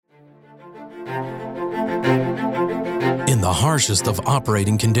in the harshest of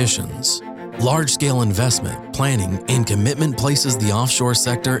operating conditions. Large-scale investment, planning, and commitment places the offshore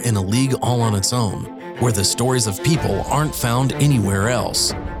sector in a league all on its own, where the stories of people aren't found anywhere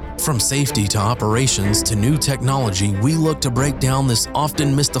else. From safety to operations to new technology, we look to break down this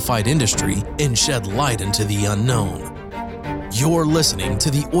often mystified industry and shed light into the unknown. You're listening to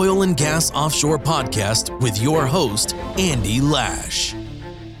the Oil and Gas Offshore Podcast with your host, Andy Lash.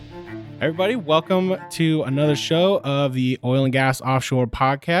 Everybody, welcome to another show of the Oil and Gas Offshore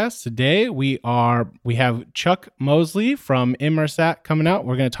Podcast. Today we have Chuck Mosley from Inmarsat coming out.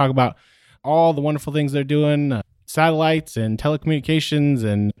 We're going to talk about all the wonderful things they're doing, satellites and telecommunications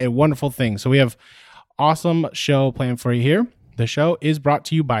and wonderful things. So we have awesome show planned for you here. The show is brought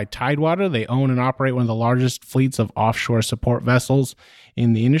to you by Tidewater. They own and operate one of the largest fleets of offshore support vessels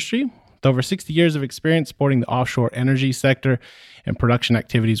in the industry, with over 60 years of experience supporting the offshore energy sector and production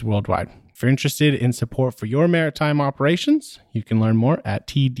activities worldwide. If you're interested in support for your maritime operations, you can learn more at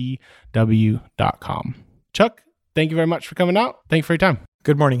tdw.com. Chuck, thank you very much for coming out. Thank you for your time.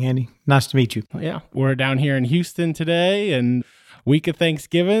 Good morning, Andy. Nice to meet you. Yeah, we're down here in Houston today, and week of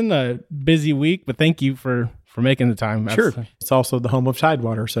Thanksgiving, a busy week, but thank you for making the time. Sure. It's also the home of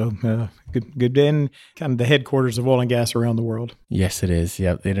Tidewater, so good day, and kind of the headquarters of oil and gas around the world. Yes, it is.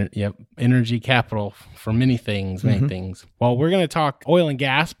 Yep. Energy capital for many things, things. Well, we're going to talk oil and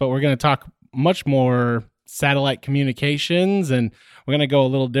gas, but we're going to talk much more satellite communications, and we're going to go a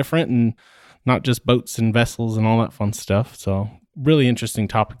little different and not just boats and vessels and all that fun stuff. So really interesting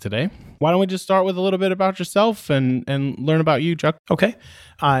topic today. Why don't we just start with a little bit about yourself and learn about you, Chuck? Okay.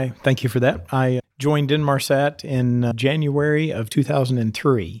 I thank you for that. I joined Inmarsat in January of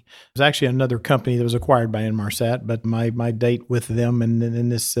 2003. It was actually another company that was acquired by Inmarsat, but my date with them and in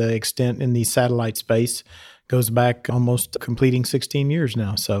this extent in the satellite space goes back almost completing 16 years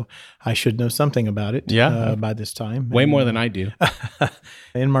now. So I should know something about it by this time. Way more than I do.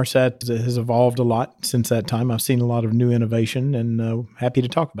 Inmarsat has evolved a lot since that time. I've seen a lot of new innovation and happy to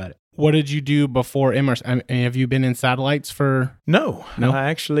talk about it. What did you do before Inmarsat? I mean, have you been in satellites for? No. I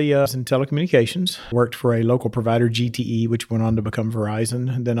actually was in telecommunications, worked for a local provider, GTE, which went on to become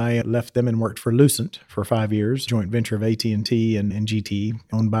Verizon. And then I left them and worked for Lucent for 5 years, joint venture of AT&T and GTE,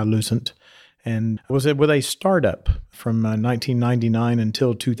 owned by Lucent. And I was with a startup from 1999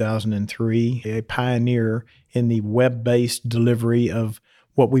 until 2003, a pioneer in the web-based delivery of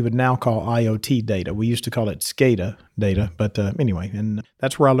what we would now call IoT data. We used to call it SCADA data, but anyway, and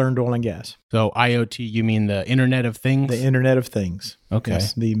that's where I learned oil and gas. So IoT, you mean the Internet of Things? The Internet of Things. Okay.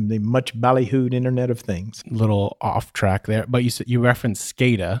 Yes, the much ballyhooed Internet of Things. Little off track there, but you referenced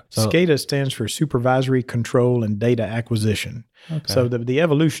SCADA. So SCADA stands for Supervisory Control and Data Acquisition. Okay. So the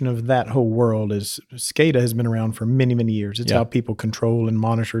evolution of that whole world is SCADA has been around for many, many years. It's how people control and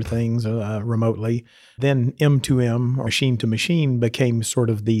monitor things remotely. Then M2M, or machine to machine, became sort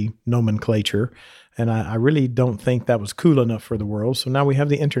of the nomenclature. And I really don't think that was cool enough for the world. So now we have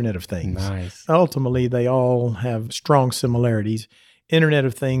the Internet of Things. Nice. Ultimately, they all have strong similarities. Internet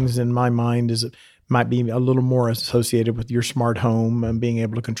of Things, in my mind, might be a little more associated with your smart home and being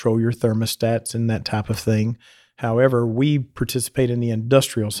able to control your thermostats and that type of thing. However, we participate in the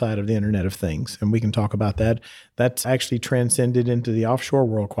industrial side of the Internet of Things, and we can talk about that. That's actually transcended into the offshore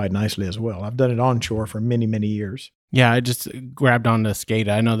world quite nicely as well. I've done it onshore for many, many years. Yeah, I just grabbed onto SCADA.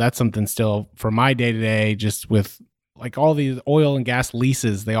 I know that's something still for my day-to-day, just with like all these oil and gas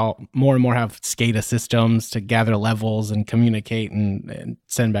leases, they all more and more have SCADA systems to gather levels and communicate and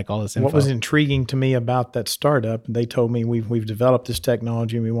send back all this info. What was intriguing to me about that startup, they told me we've developed this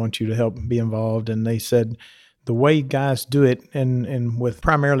technology and we want you to help be involved. And they said, the way guys do it, and with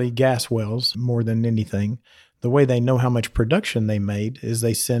primarily gas wells more than anything, the way they know how much production they made is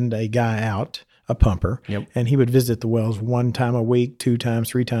they send a guy out, a pumper, and he would visit the wells 1 time a week, 2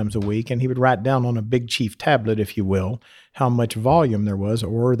 times, 3 times a week, and he would write down on a big chief tablet, if you will, how much volume there was,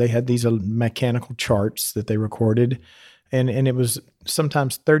 or they had these mechanical charts that they recorded, and it was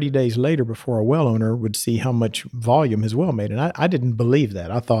sometimes 30 days later before a well owner would see how much volume his well made, and I didn't believe that.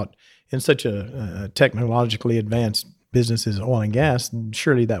 I thought, in such a technologically advanced business as oil and gas,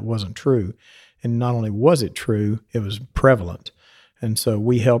 surely that wasn't true. And not only was it true, it was prevalent. And so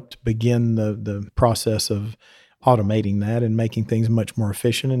we helped begin the process of automating that and making things much more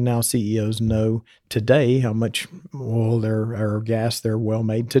efficient. And now CEOs know today how much oil or gas they're well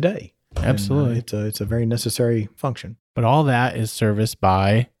made today. Absolutely. And, it's a very necessary function. But all that is serviced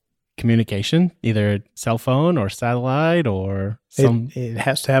by communication, either cell phone or satellite or some. It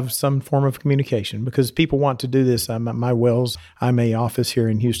has to have some form of communication because people want to do this. My wells, I'm a office here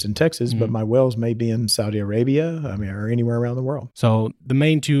in Houston, Texas, but my wells may be in Saudi Arabia, or anywhere around the world. So the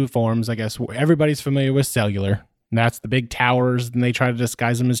main two forms, I guess, everybody's familiar with cellular. And that's the big towers, and they try to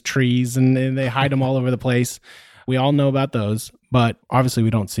disguise them as trees, and they hide them all over the place. We all know about those, but obviously we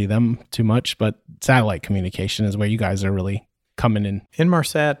don't see them too much. But satellite communication is where you guys are really coming in.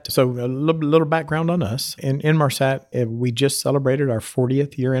 Inmarsat, so a little background on us. In Inmarsat, we just celebrated our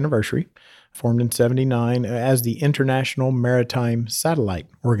 40th year anniversary, formed in 79 as the International Maritime Satellite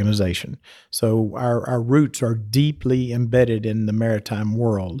Organization. So our roots are deeply embedded in the maritime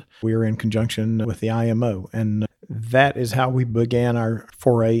world. We are in conjunction with the IMO, and that is how we began our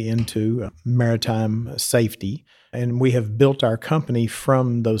foray into maritime safety. And we have built our company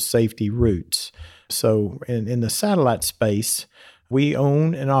from those safety roots. So in the satellite space, we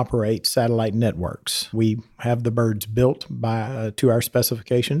own and operate satellite networks. We have the birds built to our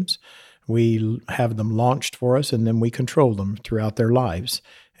specifications. We have them launched for us, and then we control them throughout their lives.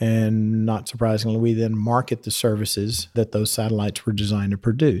 And not surprisingly, we then market the services that those satellites were designed to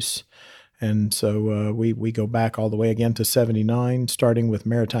produce. And so we go back all the way again to 79, starting with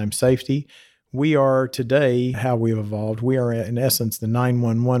maritime safety. We are today, how we've evolved, we are in essence the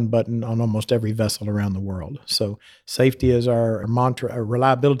 911 button on almost every vessel around the world. So safety is our mantra,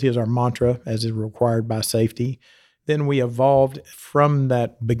 reliability is our mantra as is required by safety. Then we evolved from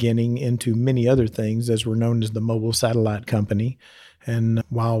that beginning into many other things as we're known as the mobile satellite company. And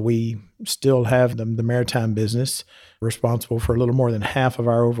while we still have the maritime business responsible for a little more than half of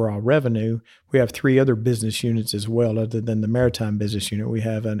our overall revenue, we have three other business units as well other than the maritime business unit. We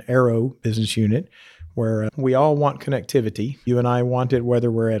have an aero business unit where we all want connectivity. You and I want it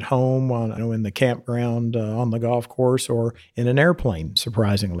whether we're at home, in the campground, on the golf course, or in an airplane,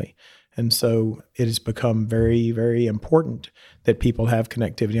 surprisingly. And so it has become very, very important that people have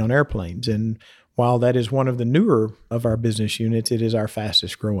connectivity on airplanes. And while that is one of the newer of our business units, it is our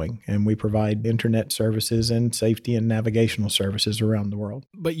fastest growing. And we provide internet services and safety and navigational services around the world.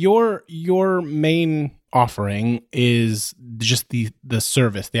 But your main offering is just the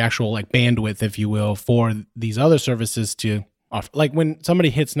service, the actual like bandwidth, if you will, for these other services to offer. Like when somebody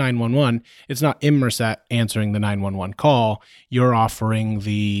hits 911, it's not Inmarsat answering the 911 call. You're offering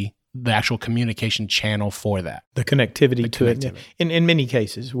the actual communication channel for that. The connectivity to it. In many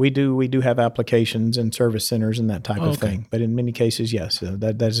cases, we do have applications and service centers and that type of thing. But in many cases, yes,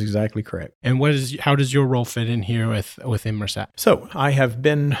 that is exactly correct. And how does your role fit in here with Inmarsat? So I have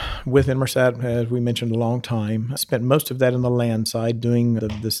been with Inmarsat, as we mentioned, a long time. I spent most of that on the land side doing the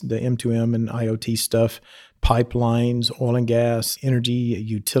M2M and IoT stuff, pipelines, oil and gas, energy,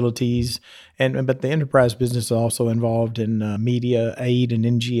 utilities, but the enterprise business is also involved in media, aid, and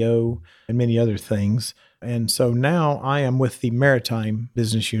NGO, and many other things. And so now I am with the maritime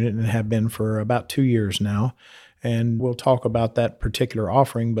business unit and have been for about 2 years now. And we'll talk about that particular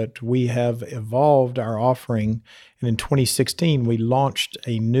offering, but we have evolved our offering. And in 2016, we launched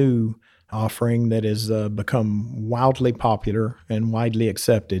a new offering that has become wildly popular and widely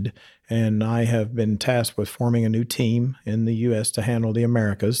accepted. And I have been tasked with forming a new team in the U.S. to handle the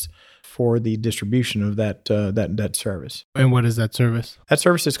Americas for the distribution of that service. And what is that service? That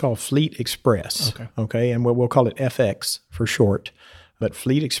service is called Fleet Express. Okay, and we'll call it FX for short. But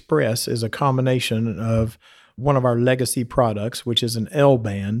Fleet Express is a combination of one of our legacy products, which is an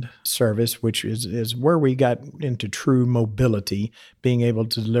L-band service, which is where we got into true mobility, being able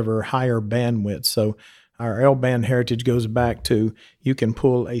to deliver higher bandwidth. So our L-band heritage goes back to you can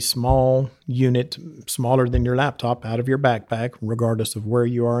pull a small unit, smaller than your laptop, out of your backpack, regardless of where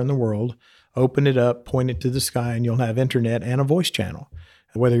you are in the world, open it up, point it to the sky, and you'll have internet and a voice channel.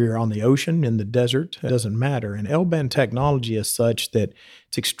 Whether you're on the ocean, in the desert, it doesn't matter. And L-band technology is such that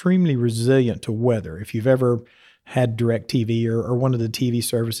it's extremely resilient to weather. If you've ever had DirecTV or one of the TV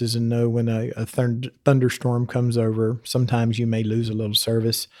services and know when a thunderstorm comes over, sometimes you may lose a little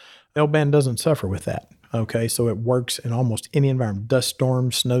service. L-band doesn't suffer with that. Okay, so it works in almost any environment, dust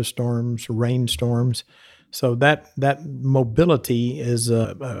storms, snowstorms, rainstorms. So that mobility is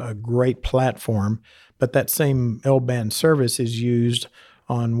a great platform, but that same L-band service is used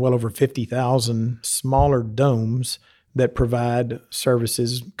on well over 50,000 smaller domes that provide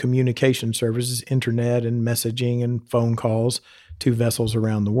services, communication services, internet and messaging and phone calls to vessels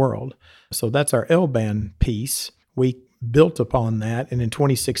around the world. So that's our L-band piece. We built upon that, and in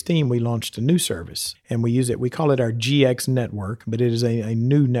 2016, we launched a new service, and we call it our GX network, but it is a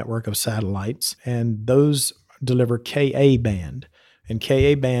new network of satellites, and those deliver Ka band. And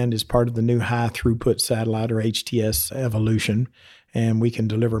Ka band is part of the new high throughput satellite or HTS evolution, and we can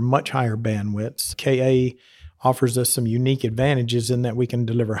deliver much higher bandwidths. Ka offers us some unique advantages in that we can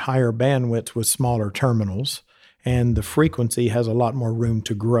deliver higher bandwidths with smaller terminals, and the frequency has a lot more room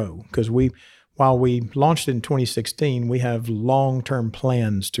to grow because while we launched it in 2016, we have long-term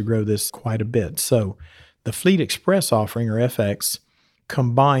plans to grow this quite a bit. So The Fleet Express offering, or FX,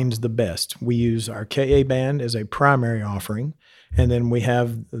 combines the best. We use our Ka band as a primary offering, and then we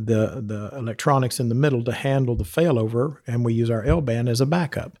have the electronics in the middle to handle the failover, and we use our L band as a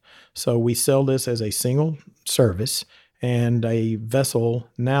backup. So we sell this as a single service, and a vessel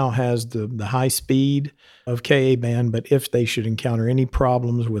now has the high speed of Ka band, but if they should encounter any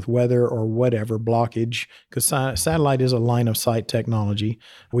problems with weather or whatever blockage, because satellite is a line of sight technology,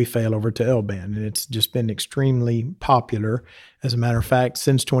 we fail over to L band, and it's just been extremely popular. As a matter of fact,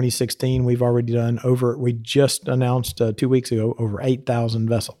 since 2016, we've already done we just announced 2 weeks ago, over 8,000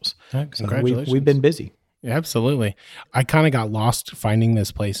 vessels. Congratulations. So we've been busy. Yeah, absolutely. I kind of got lost finding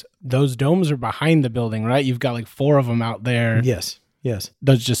this place. Those domes are behind the building, right? You've got like 4 of them out there. Yes.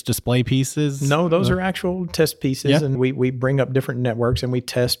 Those just display pieces? No, those are actual test pieces. Yeah. And we bring up different networks and we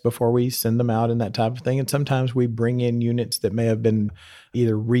test before we send them out and that type of thing. And sometimes we bring in units that may have been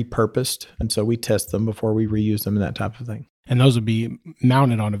either repurposed. And so we test them before we reuse them and that type of thing. And those would be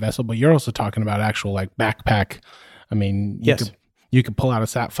mounted on a vessel, but you're also talking about actual like backpack. I mean, you could pull out a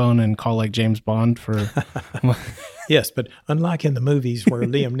sat phone and call like James Bond for... Yes, but unlike in the movies where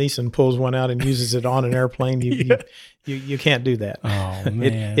Liam Neeson pulls one out and uses it on an airplane, you can't do that. Oh,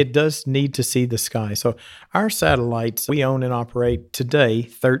 man. It does need to see the sky. So our satellites, we own and operate today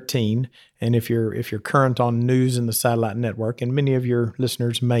 13. And if you're current on news in the satellite network, and many of your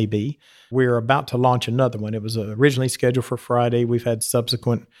listeners may be, we're about to launch another one. It was originally scheduled for Friday. We've had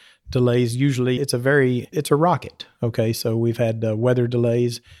subsequent delays. Usually it's a rocket. Okay. So we've had weather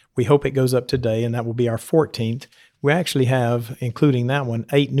delays. We hope it goes up today, and that will be our 14th. We actually have, including that one,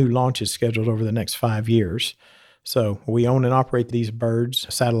 8 new launches scheduled over the next 5 years. So we own and operate these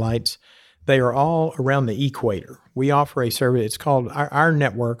satellites. They are all around the equator. We offer a service. It's called our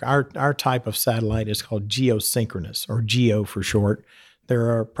network. Our type of satellite is called geosynchronous, or GEO for short. There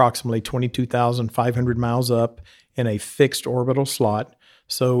are approximately 22,500 miles up in a fixed orbital slot.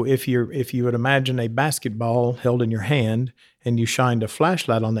 So if you would imagine a basketball held in your hand and you shined a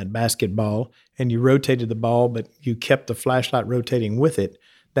flashlight on that basketball and you rotated the ball, but you kept the flashlight rotating with it,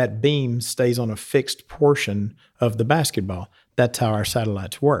 that beam stays on a fixed portion of the basketball. That's how our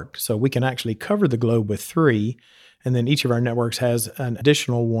satellites work. So we can actually cover the globe with 3, and then each of our networks has an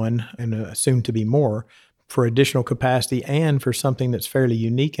additional one, and soon to be more, for additional capacity and for something that's fairly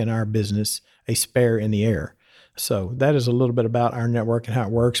unique in our business, a spare in the air. So that is a little bit about our network and how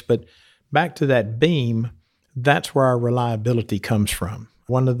it works. But back to that beam, that's where our reliability comes from.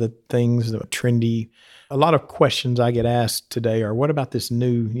 One of the things that trendy, a lot of questions I get asked today are, what about this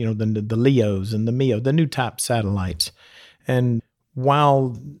new, the LEOs and the MEO, the new type satellites? And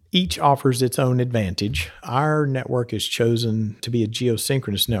while each offers its own advantage, our network is chosen to be a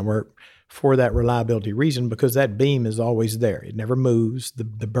geosynchronous network for that reliability reason, because that beam is always there. It never moves. The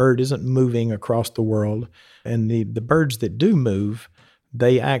bird isn't moving across the world. And the birds that do move,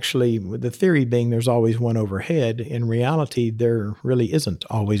 they actually, the theory being there's always one overhead. In reality, there really isn't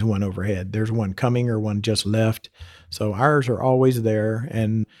always one overhead. There's one coming or one just left. So ours are always there.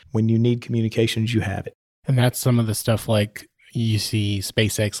 And when you need communications, you have it. And that's some of the stuff like you see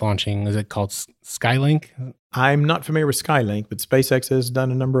SpaceX launching. Is it called Skylink? I'm not familiar with Skylink, but SpaceX has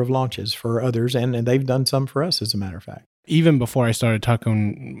done a number of launches for others, and they've done some for us, as a matter of fact. Even before I started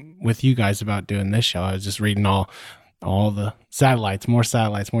talking with you guys about doing this show, I was just reading all the satellites, more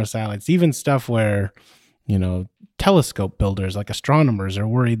satellites, even stuff where, telescope builders like astronomers are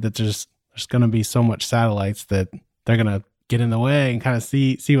worried that there's going to be so much satellites that they're going to get in the way and kind of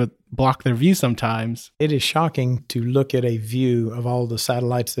see what block their view sometimes. It is shocking to look at a view of all the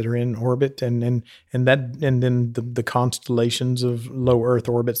satellites that are in orbit and then the constellations of low Earth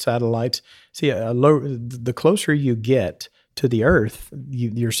orbit satellites. See, the closer you get to the Earth,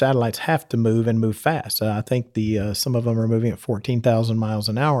 your satellites have to move and move fast. I think some of them are moving at 14,000 miles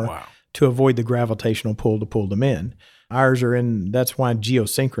an hour. Wow. To avoid the gravitational pull to pull them in. Ours are that's why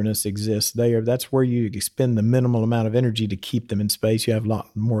geosynchronous exists. That's where you expend the minimal amount of energy to keep them in space. You have a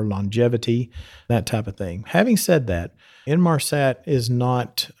lot more longevity, that type of thing. Having said that, Inmarsat is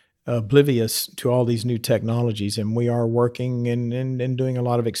not oblivious to all these new technologies, and we are working and doing a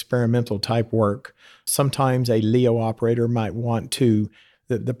lot of experimental type work. Sometimes a LEO operator might want to,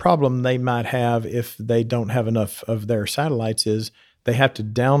 the problem they might have if they don't have enough of their satellites is they have to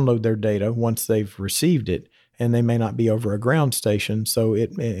download their data once they've received it, and they may not be over a ground station. So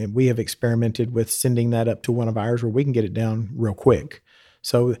we have experimented with sending that up to one of ours where we can get it down real quick.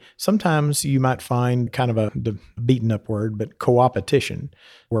 So sometimes you might find kind of the beaten up word, but co-opetition,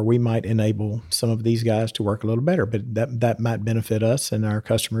 where we might enable some of these guys to work a little better, but that might benefit us and our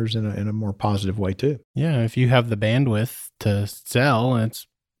customers in a more positive way too. Yeah, if you have the bandwidth to sell, it's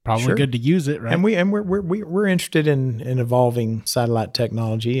probably Sure. good to use it, right? And we're interested in evolving satellite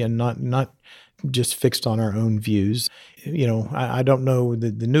technology and not just fixed on our own views. I don't know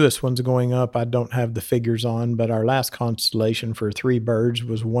the newest one's going up. I don't have the figures on, but our last constellation for 3 birds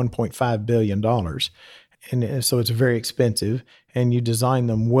was $1.5 billion. And so it's very expensive, and you design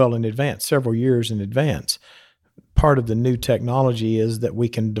them well in advance, several years in advance. Part of the new technology is that we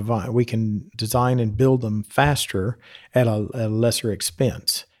can design and build them faster at a lesser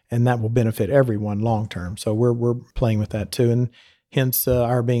expense, and that will benefit everyone long term. So we're playing with that too, and hence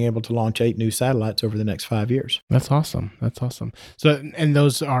our being able to launch 8 new satellites over the next 5 years. That's awesome. So, and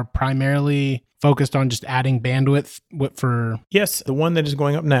those are primarily focused on just adding bandwidth for... Yes, the one that is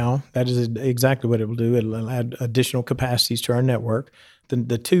going up now, that is exactly what it will do. It'll add additional capacities to our network.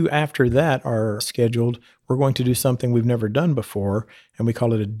 The 2 after that are scheduled. We're going to do something we've never done before, and we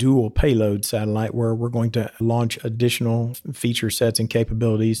call it a dual payload satellite, where we're going to launch additional feature sets and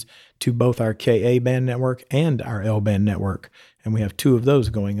capabilities to both our Ka band network and our L band network. And we have 2 of those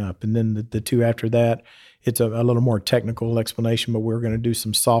going up. And then the 2 after that, it's a little more technical explanation, but we're going to do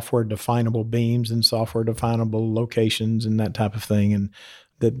some software definable beams and software definable locations and that type of thing. And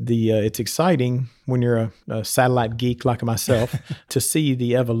it's exciting when you're a satellite geek like myself to see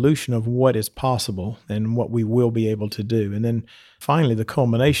the evolution of what is possible and what we will be able to do. And then finally, the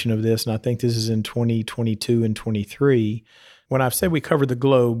culmination of this, and I think this is in 2022 and 23, when I've said we cover the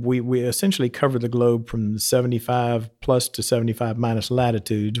globe, we essentially cover the globe from 75 plus to 75 minus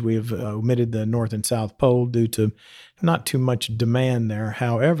latitudes. We have omitted the North and South Pole due to not too much demand there.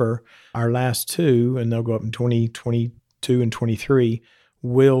 However, our last 2, and they'll go up in 2022 and 23,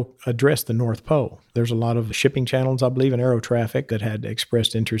 will address the North Pole. There's a lot of shipping channels, I believe, and aero traffic that had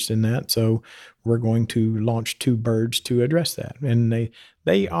expressed interest in that. So we're going to launch 2 birds to address that. And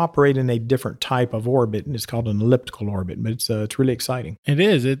they operate in a different type of orbit, and it's called an elliptical orbit, but it's really exciting. It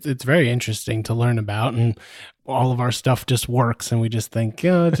is. It's very interesting to learn about, and all of our stuff just works, and we just think,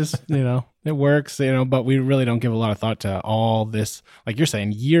 it works, but we really don't give a lot of thought to all this, like you're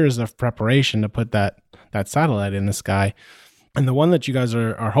saying, years of preparation to put that satellite in the sky. And the one that you guys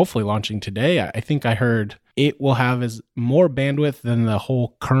are hopefully launching today, I think I heard it will have more bandwidth than the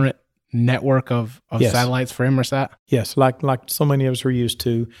whole current network of Yes. satellites for Inmarsat. Yes, like so many of us are used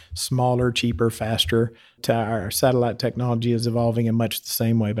to, smaller, cheaper, faster. Our satellite technology is evolving in much the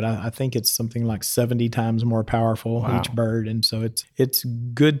same way, but I think it's something like 70 times more powerful Wow. each bird. And so it's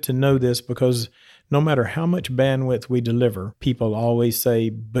good to know this, because no matter how much bandwidth we deliver, people always say,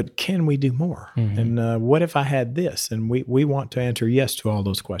 but can we do more? Mm-hmm. And what if I had this? And we want to answer yes to all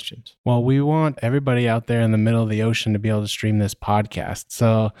those questions. Well, we want everybody out there in the middle of the ocean to be able to stream this podcast.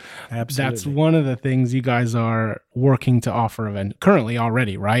 So Absolutely. that's one of the things you guys are working to offer currently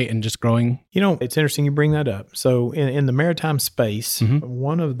already, right? And just growing. It's interesting you bring that up. So in the maritime space,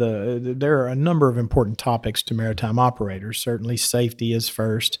 Mm-hmm. there are a number of important topics to maritime operators. Certainly safety is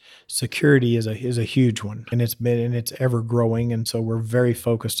first. Security is a huge one, and it's ever growing. And so we're very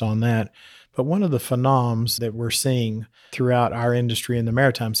focused on that. But one of the phenoms that we're seeing throughout our industry in the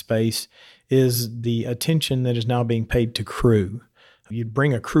maritime space is the attention that is now being paid to crew. You'd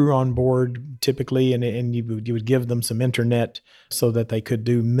bring a crew on board typically, and you would give them some internet so that they could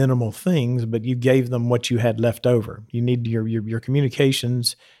do minimal things, but you gave them what you had left over. You need your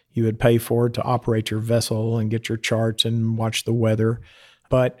communications. You would pay for it to operate your vessel and get your charts and watch the weather.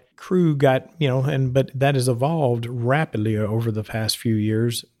 But crew got, but that has evolved rapidly over the past few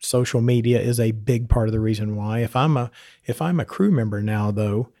years. Social media is a big part of the reason why. If I'm a crew member now,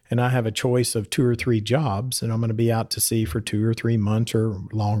 though, and I have a choice of 2 or 3 jobs, and I'm going to be out to sea for 2 or 3 months or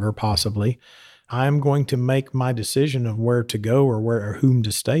longer possibly, I'm going to make my decision of where to go or whom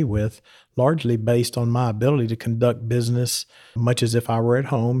to stay with largely based on my ability to conduct business much as if I were at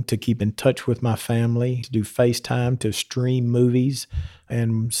home, to keep in touch with my family, to do FaceTime, to stream movies.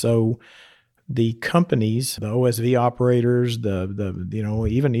 And so the companies, the OSV operators,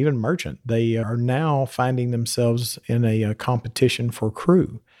 even merchant, they are now finding themselves in a competition for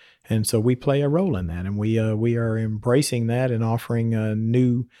crew. And so we play a role in that, and we are embracing that and offering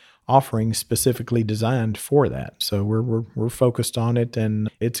new offerings specifically designed for that. So we're focused on it, and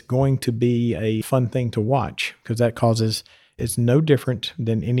it's going to be a fun thing to watch, because it's no different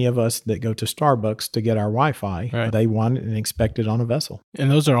than any of us that go to Starbucks to get our Wi-Fi. Right. They want it and expect it on a vessel. And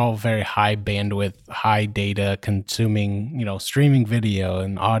those are all very high bandwidth, high data consuming, streaming video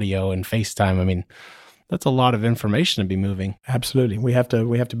and audio and FaceTime. I mean, that's a lot of information to be moving. Absolutely. We have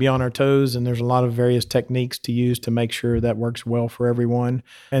to be on our toes, and there's a lot of various techniques to use to make sure that works well for everyone.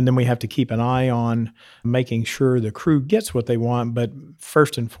 And then we have to keep an eye on making sure the crew gets what they want, but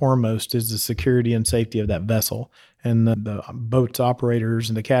first and foremost is the security and safety of that vessel. and the boat's operators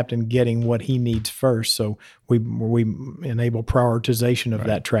and the captain getting what he needs first. So we enable prioritization of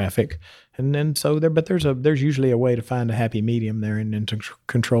that traffic. And then there's usually a way to find a happy medium there and to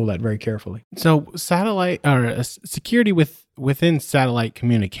control that very carefully. So satellite or security within satellite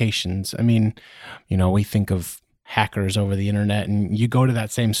communications. I mean, we think of hackers over the internet, and you go to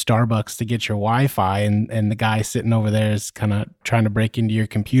that same Starbucks to get your Wi-Fi, and the guy sitting over there is kind of trying to break into your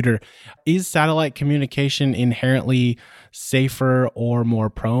computer. Is satellite communication inherently safer or more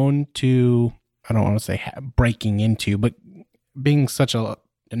prone to, I don't want to say breaking into, but being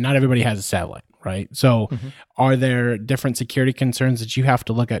not everybody has a satellite, right? So are there different security concerns that you have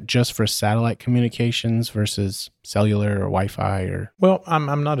to look at just for satellite communications versus cellular or Wi-Fi? Or Well,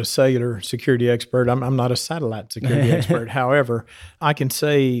 I'm not a cellular security expert. I'm not a satellite security expert. However, I can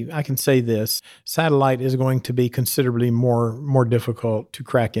say this: satellite is going to be considerably more difficult to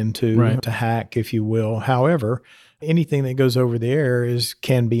crack into, to hack, if you will. However, anything that goes over the air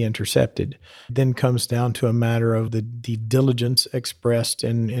can be intercepted. Then comes down to a matter of the diligence expressed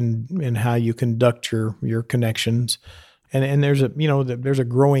in how you conduct your connections. And there's a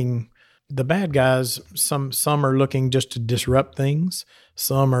growing, the bad guys, some are looking just to disrupt things.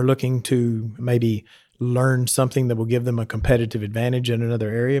 Some are looking to maybe learn something that will give them a competitive advantage in another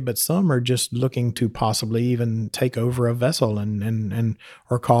area, but some are just looking to possibly even take over a vessel and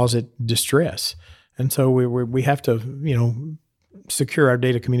or cause it distress. And so we have to, secure our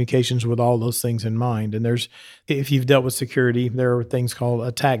data communications with all those things in mind. And if you've dealt with security, there are things called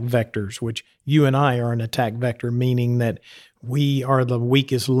attack vectors, which you and I are an attack vector, meaning that we are the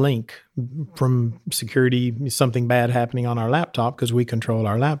weakest link from security, something bad happening on our laptop because we control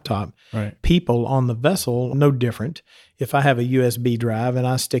our laptop. Right. People on the vessel, no different. If I have a USB drive and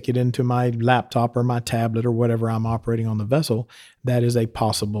I stick it into my laptop or my tablet or whatever I'm operating on the vessel, that is a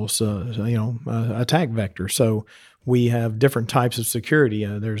possible, attack vector. So we have different types of security.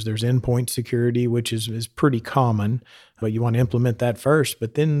 There's endpoint security, which is pretty common, but you want to implement that first.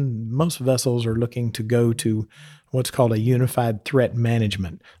 But then most vessels are looking to go to what's called a unified threat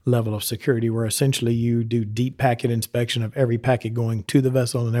management level of security, where essentially you do deep packet inspection of every packet going to the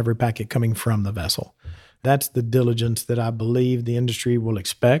vessel and every packet coming from the vessel. That's the diligence that I believe the industry will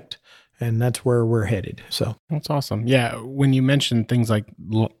expect, and that's where we're headed. So that's awesome. Yeah, when you mentioned things like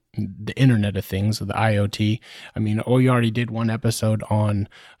the Internet of Things, the IoT, I mean, we already did one episode on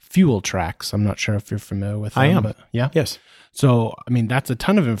fuel tracks. I'm not sure if you're familiar with them. I am. But yeah? Yes. So, I mean, that's a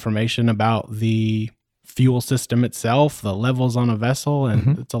ton of information about the fuel system itself, the levels on a vessel,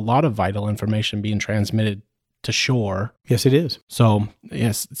 and it's a lot of vital information being transmitted to shore. Yes, it is. So,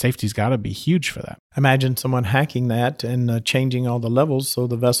 yes, safety's got to be huge for that. Imagine someone hacking that and changing all the levels so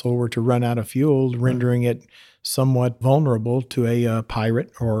the vessel were to run out of fuel, rendering it somewhat vulnerable to a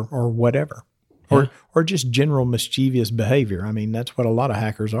pirate or whatever. Yeah. Or just general mischievous behavior. I mean, that's what a lot of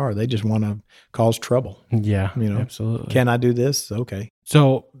hackers are. They just want to cause trouble. Yeah, absolutely. Can I do this? Okay.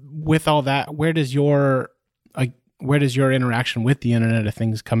 So with all that, where does your interaction with the Internet of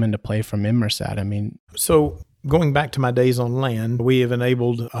Things come into play from Inmarsat? I mean, so going back to my days on land, we have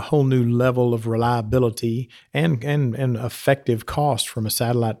enabled a whole new level of reliability and effective cost from a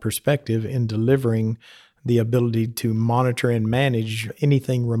satellite perspective in delivering the ability to monitor and manage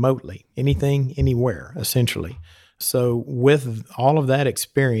anything remotely, anything, anywhere, essentially. So with all of that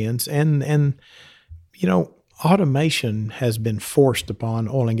experience and automation has been forced upon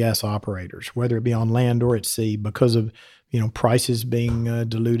oil and gas operators, whether it be on land or at sea, because of prices being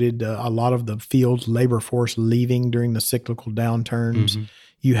diluted, a lot of the field's labor force leaving during the cyclical downturns.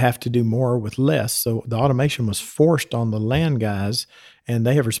 You have to do more with less. So the automation was forced on the land guys, and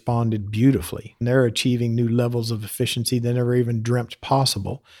they have responded beautifully. And they're achieving new levels of efficiency they never even dreamt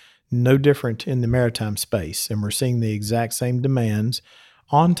possible. No different in the maritime space. And we're seeing the exact same demands.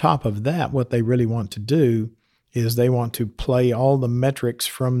 On top of that, what they really want to do is they want to play all the metrics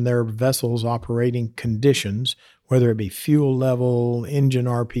from their vessel's operating conditions, whether it be fuel level, engine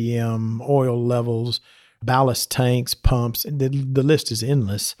RPM, oil levels, ballast tanks, pumps. The list is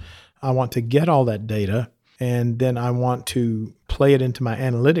endless. I want to get all that data, and then I want to play it into my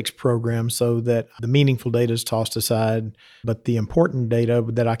analytics program so that the meaningful data is tossed aside, but the important data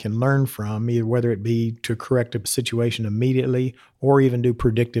that I can learn from, either whether it be to correct a situation immediately or even do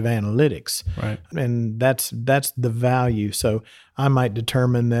predictive analytics. Right. And that's the value. So I might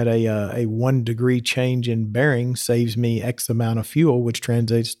determine that a 1 degree change in bearing saves me X amount of fuel, which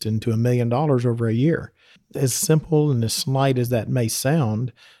translates into $1 million over a year. As simple and as slight as that may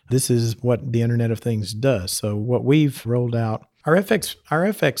sound, this is what the Internet of Things does. So what we've rolled out, our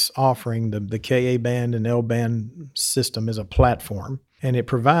FX offering, the Ka band and L band system, is a platform, and it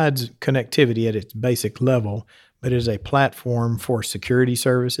provides connectivity at its basic level. but it is a platform for security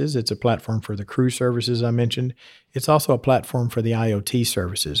services. It's a platform for the crew services I mentioned. It's also a platform for the IoT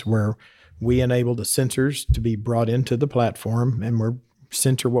services where we enable the sensors to be brought into the platform, and we're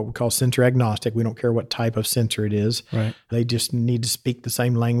what we call sensor agnostic. We don't care what type of sensor it is. Right. They just need to speak the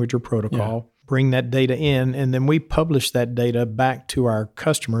same language or protocol, bring that data in, and then we publish that data back to our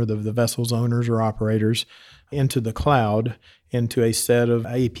customer, the vessel's owners or operators, into the cloud, into a set of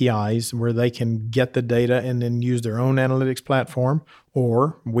APIs where they can get the data and then use their own analytics platform.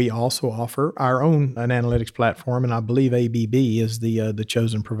 Or we also offer our own an analytics platform, and I believe ABB is the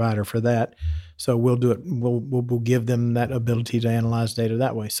chosen provider for that. So we'll do it. We'll give them that ability to analyze data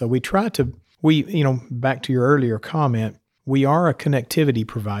that way. So back to your earlier comment, we are a connectivity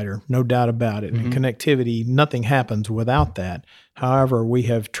provider, no doubt about it. And connectivity, nothing happens without that. However, we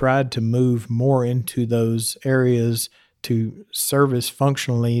have tried to move more into those areas to service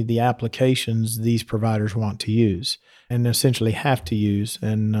functionally the applications these providers want to use and essentially have to use.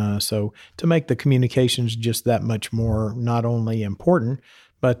 And so to make the communications just that much more not only important,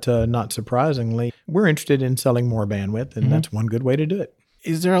 but not surprisingly, we're interested in selling more bandwidth, and that's one good way to do it.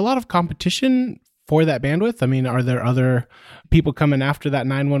 Is there a lot of competition for that bandwidth? I mean, are there other people coming after that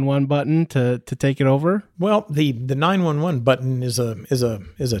 911 button to take it over? Well, the 911 button is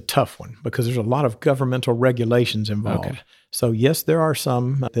a tough one because there's a lot of governmental regulations involved. Okay. So yes, there are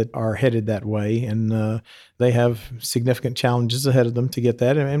some that are headed that way, and they have significant challenges ahead of them to get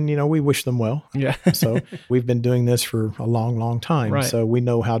that. And we wish them well. Yeah. So we've been doing this for a long, long time. Right. So we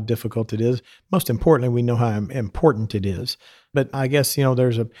know how difficult it is. Most importantly, we know how important it is. But I guess,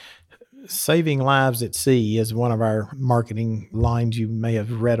 there's saving lives at sea is one of our marketing lines. You may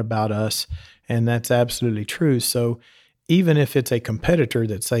have read about us, and that's absolutely true. So even if it's a competitor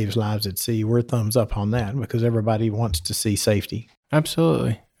that saves lives at sea, we're thumbs up on that because everybody wants to see safety.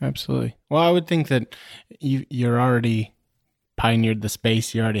 Absolutely. Well, I would think that you're already pioneered the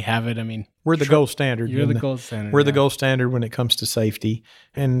space. You already have it. I mean, we're the gold standard. You're the gold standard. We're the gold standard when it comes to safety,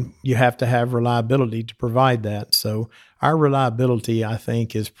 and you have to have reliability to provide that. So our reliability, I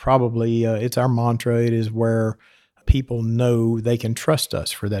think, is probably, it's our mantra. It is where people know they can trust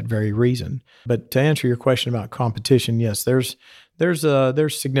us for that very reason. But to answer your question about competition, yes, there's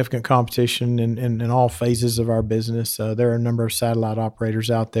significant competition in all phases of our business. There are a number of satellite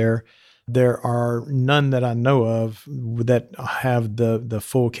operators out there. There are none that I know of that have the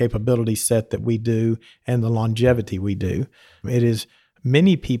full capability set that we do and the longevity we do. It is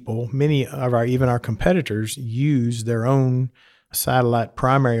many people, many of even our competitors use their own satellite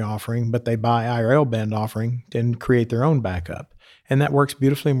primary offering, but they buy IRL band offering and create their own backup. And that works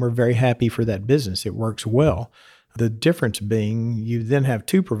beautifully, and we're very happy for that business. It works well. The difference being you then have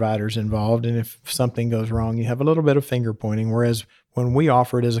two providers involved, and if something goes wrong, you have a little bit of finger pointing, whereas when we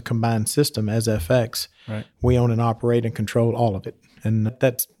offer it as a combined system, as FX, right, we own and operate and control all of it. And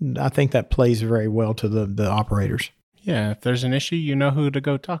I think that plays very well to the operators. Yeah, if there's an issue, you know who to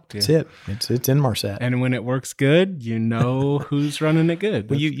go talk to. That's it. It's Inmarsat. And when it works good, you know who's running it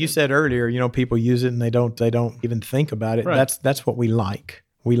good. Well, you said earlier, people use it and they don't even think about it. Right. That's what we like.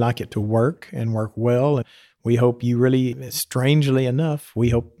 We like it to work and work well. And we hope you really, strangely enough, we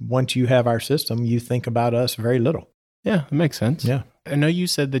hope once you have our system, you think about us very little. Yeah, that makes sense. Yeah. I know you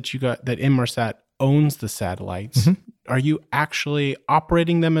said that that Inmarsat owns the satellites. Mm-hmm. Are you actually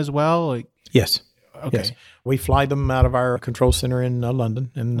operating them as well? Yes. Okay. Yes. We fly them out of our control center in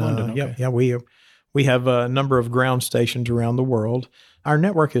London. And okay. We have a number of ground stations around the world. Our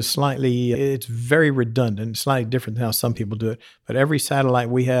network is it's very redundant, slightly different than how some people do it. But every satellite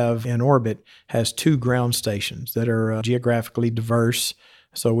we have in orbit has two ground stations that are geographically diverse.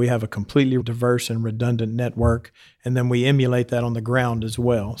 So we have a completely diverse and redundant network. And then we emulate that on the ground as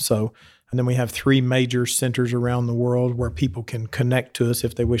well. And then we have three major centers around the world where people can connect to us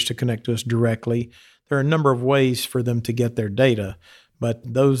if they wish to connect to us directly. There are a number of ways for them to get their data, but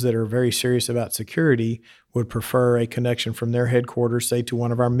those that are very serious about security would prefer a connection from their headquarters, say, to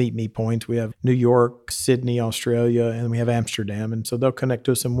one of our meet-me points. We have New York, Sydney, Australia, and we have Amsterdam. And so they'll connect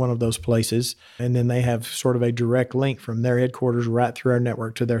to us in one of those places. And then they have sort of a direct link from their headquarters right through our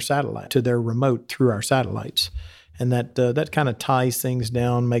network to their satellite, to their remote through our satellites. And that kind of ties things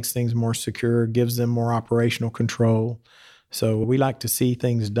down, makes things more secure, gives them more operational control. So we like to see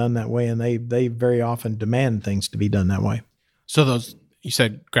things done that way, and they very often demand things to be done that way. So those, you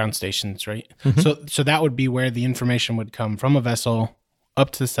said ground stations, right? Mm-hmm. So that would be where the information would come from a vessel up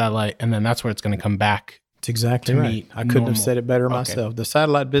to the satellite, and then that's where it's going to come back. That's exactly right. I couldn't have said it better myself. The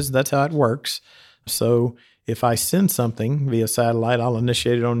satellite business, that's how it works. So if I send something via satellite, I'll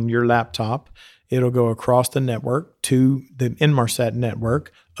initiate it on your laptop. It'll go across the network to the Inmarsat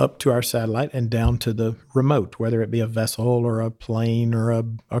network, up to our satellite and down to the remote, whether it be a vessel or a plane or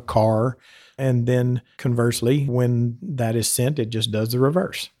a car. And then conversely, when that is sent, it just does the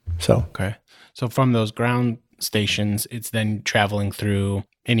reverse. So, okay. So from those ground stations, it's then traveling through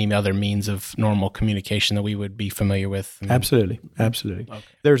any other means of normal communication that we would be familiar with. Absolutely. Okay.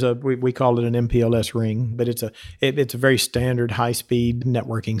 There's we call it an MPLS ring, but it's a very standard high-speed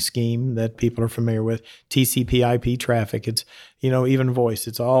networking scheme that people are familiar with. TCP/IP traffic. It's, even voice.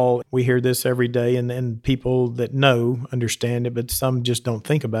 It's all, we hear this every day, and people that know understand it, but some just don't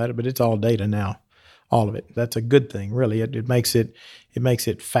think about it. But it's all data now. All of it. That's a good thing, really. It makes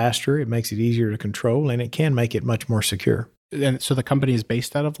it faster. It makes it easier to control, and it can make it much more secure. And so the company is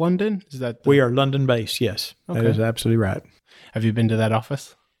based out of London? Is that We are London-based, yes. Okay. That is absolutely right. Have you been to that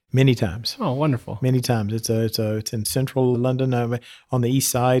office? Many times. Oh, wonderful. Many times. It's in central London, on the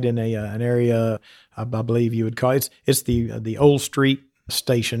east side, in an area I believe you would call it. It's the Old Street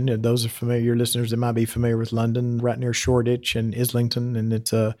station. And those are familiar, your listeners that might be familiar with London, right near Shoreditch and Islington, and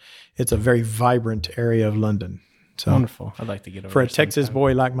it's a very vibrant area of London. So wonderful. I'd like to get over for a Texas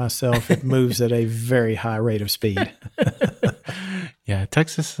boy like myself. It moves at a very high rate of speed. Yeah,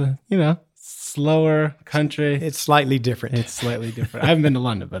 Texas, slower country. It's slightly different. I haven't been to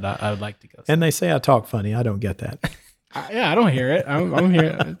London, but I would like to go. And they say I talk funny. I don't get that. I don't hear it. I'm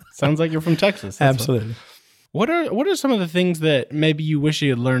here. It sounds like you're from Texas. That's absolutely. What are some of the things that maybe you wish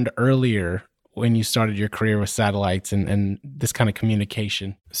you had learned earlier when you started your career with satellites and this kind of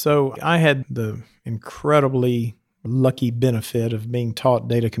communication? So I had the incredibly lucky benefit of being taught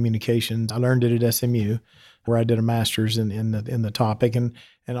data communications. I learned it at SMU, where I did a master's in the topic, and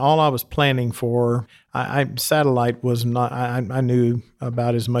all I was planning for, satellite was not. I knew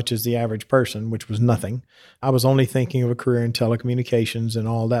about as much as the average person, which was nothing. I was only thinking of a career in telecommunications and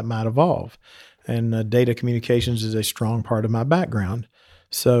all that might evolve. And data communications is a strong part of my background.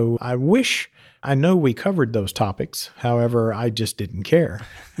 So I know we covered those topics. However, I just didn't care.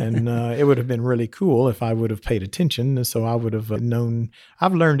 And it would have been really cool if I would have paid attention. And so I would have known.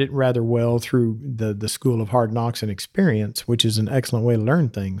 I've learned it rather well through the School of Hard Knocks and experience, which is an excellent way to learn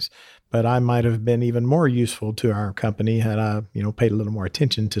things. But I might have been even more useful to our company had I, paid a little more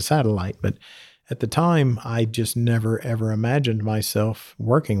attention to satellite. But at the time, I just never, ever imagined myself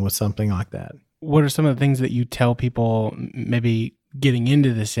working with something like that. What are some of the things that you tell people maybe getting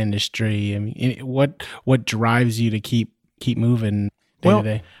into this industry? I mean, what drives you to keep moving day to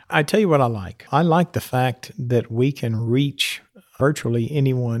day? I tell you what I like. I like the fact that we can reach virtually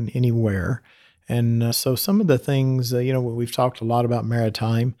anyone, anywhere. And so some of the things, we've talked a lot about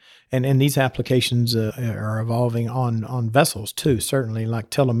maritime, and these applications are evolving on vessels too, certainly,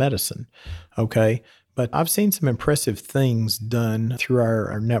 like telemedicine. Okay. But I've seen some impressive things done through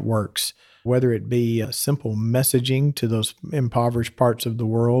our networks, whether it be simple messaging to those impoverished parts of the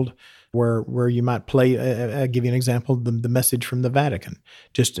world where you might play, I'll give you an example, the message from the Vatican,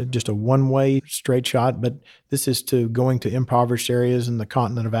 just a one-way straight shot, but this is to going to impoverished areas in the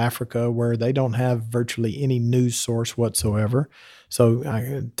continent of Africa where they don't have virtually any news source whatsoever. So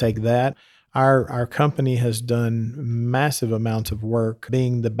I take that. Our company has done massive amounts of work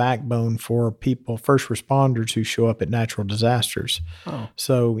being the backbone for people, first responders who show up at natural disasters. Oh.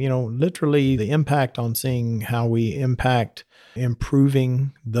 So, literally the impact on seeing how we impact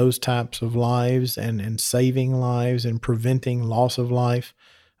improving those types of lives and saving lives and preventing loss of life,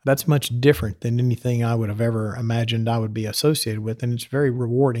 that's much different than anything I would have ever imagined I would be associated with. And it's very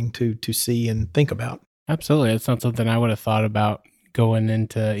rewarding to see and think about. Absolutely. It's not something I would have thought about going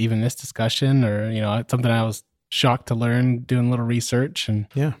into even this discussion, or it's something I was shocked to learn doing a little research, and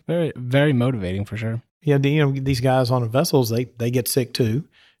very, very motivating for sure. Yeah, these guys on the vessels, they get sick too,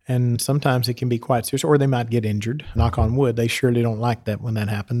 and sometimes it can be quite serious, or they might get injured. Knock on wood, they surely don't like that when that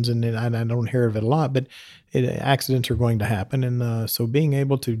happens, and I don't hear of it a lot, but accidents are going to happen, and so being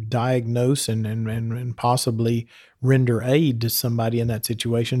able to diagnose and possibly render aid to somebody in that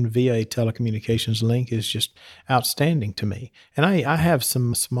situation via a telecommunications link is just outstanding to me. And I have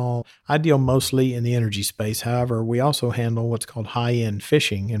some I deal mostly in the energy space. However, we also handle what's called high-end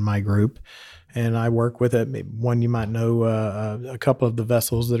fishing in my group. And I work with one you might know, a couple of the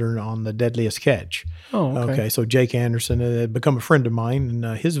vessels that are on the Deadliest Catch. Oh, okay. So Jake Anderson had become a friend of mine,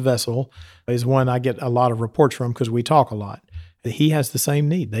 and his vessel is one I get a lot of reports from because we talk a lot. He has the same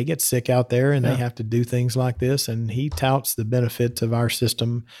need. They get sick out there and they have to do things like this, and he touts the benefits of our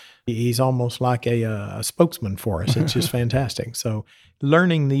system. He's almost like a spokesman for us. It's just fantastic. So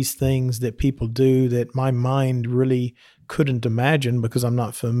learning these things that people do that my mind really couldn't imagine because I'm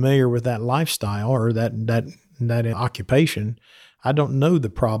not familiar with that lifestyle or that occupation. I didn't know the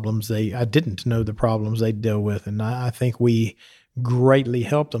problems they deal with. And I think we greatly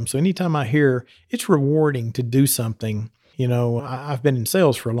helped them. So anytime I hear it's rewarding to do something, I've been in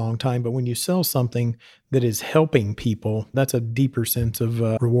sales for a long time, but when you sell something that is helping people, that's a deeper sense of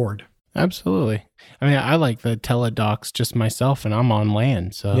reward. Absolutely. I mean, I like the teledocs just myself, and I'm on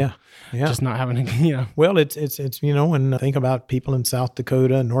land, so Yeah. just not having to, Well, it's when I think about people in South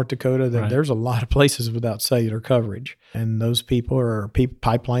Dakota, North Dakota, there's a lot of places without cellular coverage. And those people are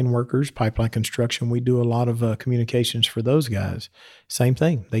pipeline workers, pipeline construction. We do a lot of communications for those guys. Same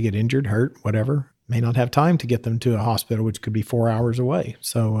thing. They get injured, hurt, whatever. May not have time to get them to a hospital, which could be 4 hours away.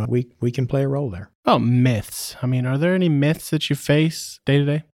 So we can play a role there. Oh, myths. I mean, are there any myths that you face day to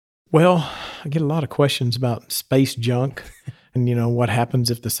day? Well, I get a lot of questions about space junk and, what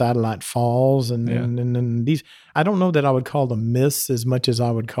happens if the satellite falls and these, I don't know that I would call them myths as much as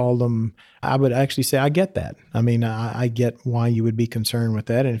I would call them, I would actually say I get that. I mean, I get why you would be concerned with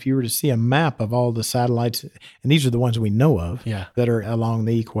that. And if you were to see a map of all the satellites, and these are the ones we know of that are along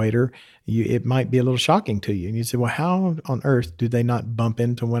the equator, it might be a little shocking to you. And you say, well, how on earth do they not bump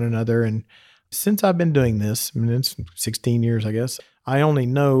into one another? And since I've been doing this, I mean, it's 16 years, I guess, I only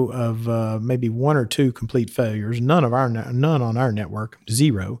know of maybe one or two complete failures, none on our network,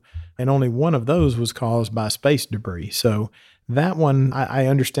 zero. And only one of those was caused by space debris. So that one, I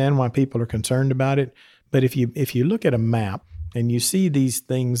understand why people are concerned about it. But if you look at a map and you see these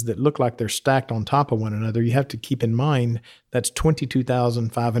things that look like they're stacked on top of one another, you have to keep in mind that's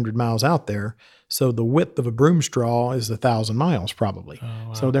 22,500 miles out there. So the width of a broom straw is 1,000 miles probably. Oh,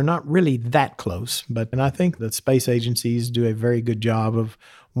 wow. So they're not really that close. And I think that space agencies do a very good job of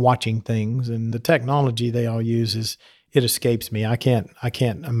watching things. And the technology they all use it escapes me. I can't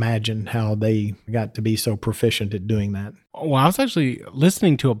imagine how they got to be so proficient at doing that. Well, I was actually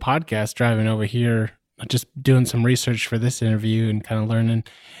listening to a podcast driving over here, just doing some research for this interview and kind of learning.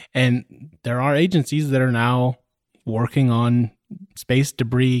 And there are agencies that are now working on space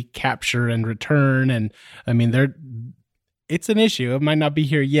debris capture and return. And I mean, it's an issue. It might not be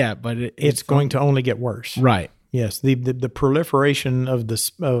here yet, but it's going to only get worse. Right. Yes. The proliferation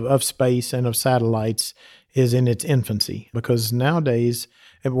of space and of satellites is in its infancy, because nowadays,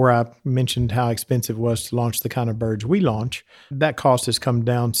 where I mentioned how expensive it was to launch the kind of birds we launch, that cost has come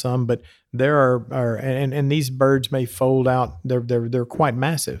down some, but there are and these birds may fold out. They're quite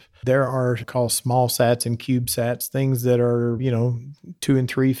massive. There are called small sats and CubeSats, things that are 2 and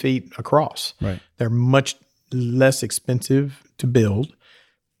 3 feet across. Right. They're much less expensive to build,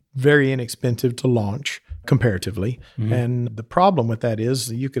 very inexpensive to launch comparatively. Mm-hmm. And the problem with that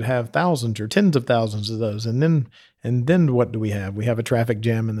is you could have thousands or tens of thousands of those. And then what do we have? We have a traffic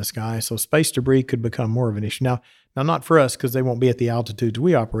jam in the sky. So space debris could become more of an issue. Now not for us, because they won't be at the altitudes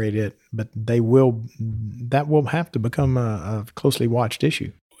we operate at, but that will have to become a closely watched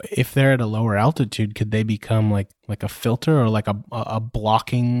issue. If they're at a lower altitude, could they become like a filter or like a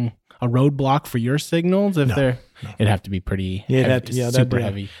blocking, a roadblock for your signals? If No. It'd have to be pretty heavy, super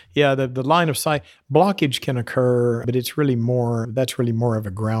heavy. Yeah, the line of sight blockage can occur, but that's really more of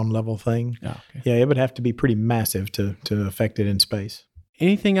a ground level thing. Oh, okay. Yeah, it would have to be pretty massive to affect it in space.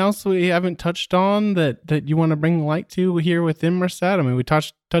 Anything else we haven't touched on that you want to bring light to here with Inmarsat? I mean, we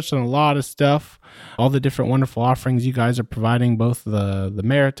touched on a lot of stuff, all the different wonderful offerings you guys are providing, both the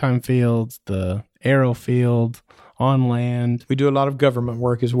maritime fields, the aero field, on land. We do a lot of government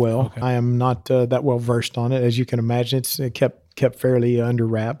work as well. Okay. I am not that well versed on it. As you can imagine, it's kept fairly under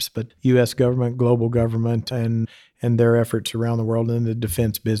wraps, but U.S. government, global government, and their efforts around the world in the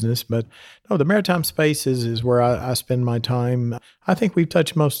defense business. But no, the maritime space is where I spend my time. I think we've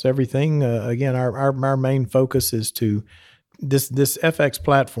touched most everything. Again, our main focus is to this FX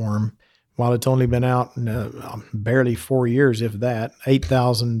platform. While it's only been out barely 4 years, if that,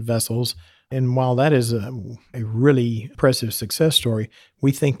 8,000 vessels. And while that is a really impressive success story,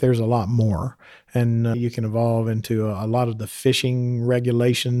 we think there's a lot more. And you can evolve into a lot of the fishing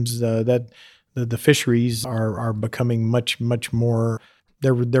regulations that the fisheries are becoming much more.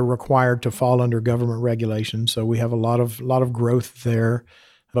 They're required to fall under government regulations. So we have a lot of growth there.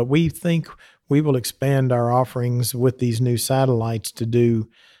 But we think we will expand our offerings with these new satellites to do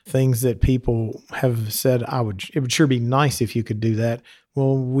things that people have said, it would sure be nice if you could do that.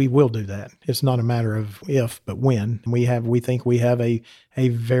 Well, we will do that. It's not a matter of if, but when. We think we have a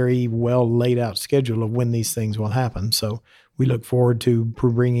very well laid out schedule of when these things will happen. So we look forward to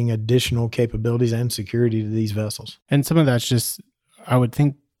bringing additional capabilities and security to these vessels. And some of that's just, I would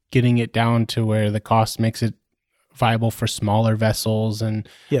think, getting it down to where the cost makes it viable for smaller vessels and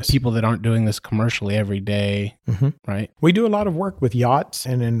Yes. people that aren't doing this commercially every day, right? We do a lot of work with yachts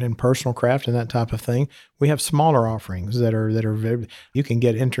and personal craft and that type of thing. We have smaller offerings that are very, you can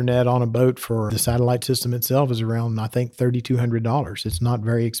get internet on a boat for the satellite system itself is around, I think, $3,200. It's not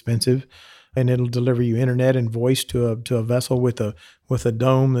very expensive. And it'll deliver you internet and voice to a vessel with a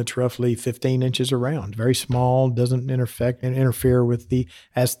dome that's roughly 15 inches around. Very small, doesn't interfere with the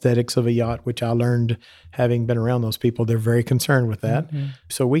aesthetics of a yacht, which I learned having been around those people. They're very concerned with that.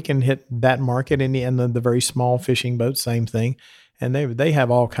 So we can hit that market, and the very small fishing boats, same thing. And they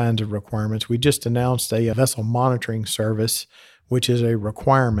have all kinds of requirements. We just announced a vessel monitoring service, which is a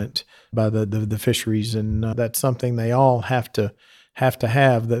requirement by the fisheries, and that's something they all have to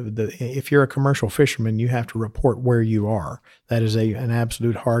have. If you're a commercial fisherman, you have to report where you are. That is an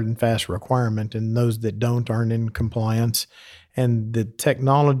absolute hard and fast requirement, and those that don't aren't in compliance. And the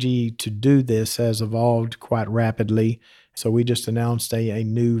technology to do this has evolved quite rapidly. So we just announced a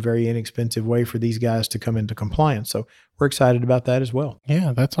new, very inexpensive way for these guys to come into compliance. So we're excited about that as well.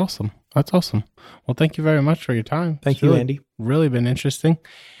 Yeah, that's awesome. That's awesome. Well, thank you very much for your time. Thank you, Andy. Really been interesting.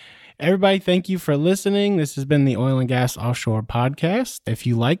 Everybody, thank you for listening. This has been the Oil and Gas Offshore Podcast. If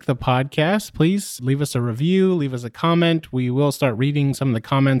you like the podcast, please leave us a review, leave us a comment. We will start reading some of the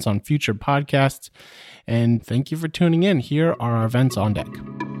comments on future podcasts. And thank you for tuning in. Here are our events on deck.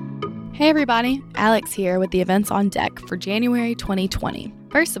 Hey everybody, Alex here with the events on deck for January 2020.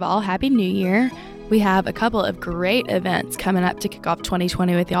 First of all, Happy New Year. We have a couple of great events coming up to kick off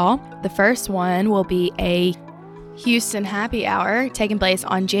 2020 with y'all. The first one will be a Houston Happy Hour taking place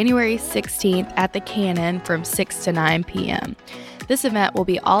on January 16th at the Cannon from 6 to 9 p.m. This event will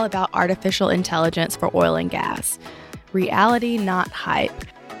be all about artificial intelligence for oil and gas. Reality, not hype.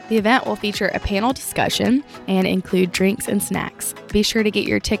 The event will feature a panel discussion and include drinks and snacks. Be sure to get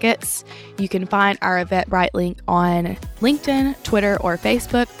your tickets. You can find our Eventbrite link on LinkedIn, Twitter, or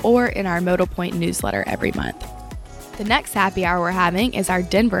Facebook, or in our Modal Point newsletter every month. The next happy hour we're having is our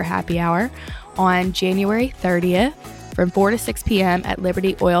Denver Happy Hour on January 30th from 4 to 6 p.m. at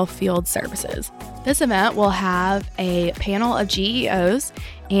Liberty Oil Field Services. This event will have a panel of GEOs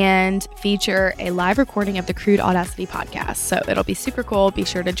and feature a live recording of the Crude Audacity podcast. So it'll be super cool. Be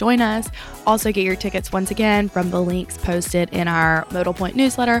sure to join us. Also get your tickets once again from the links posted in our Modal Point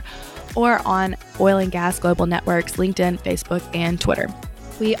newsletter or on Oil and Gas Global Network's LinkedIn, Facebook, and Twitter.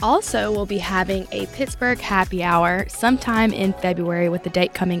 We also will be having a Pittsburgh Happy Hour sometime in February with the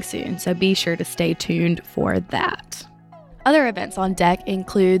date coming soon, so be sure to stay tuned for that. Other events on deck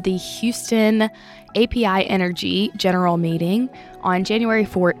include the Houston API Energy General Meeting on January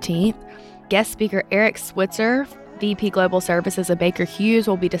 14th. Guest speaker Eric Switzer, VP Global Services of Baker Hughes,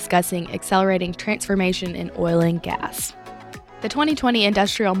 will be discussing accelerating transformation in oil and gas. The 2020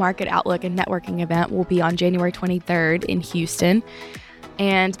 Industrial Market Outlook and Networking event will be on January 23rd in Houston,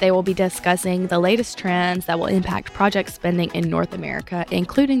 and they will be discussing the latest trends that will impact project spending in North America,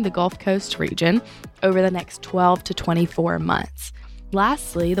 including the Gulf Coast region, over the next 12 to 24 months.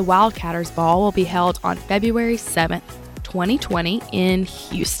 Lastly, the Wildcatters Ball will be held on February 7th, 2020 in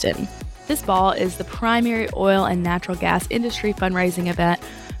Houston. This ball is the primary oil and natural gas industry fundraising event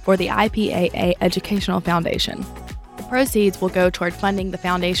for the IPAA Educational Foundation. The proceeds will go toward funding the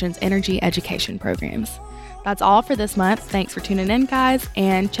foundation's energy education programs. That's all for this month. Thanks for tuning in, guys,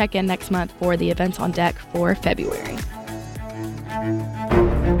 and check in next month for the events on deck for February.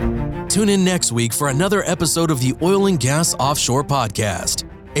 Tune in next week for another episode of the Oil and Gas Offshore Podcast,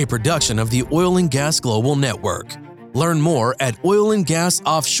 a production of the Oil and Gas Global Network. Learn more at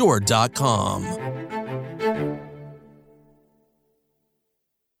oilandgasoffshore.com.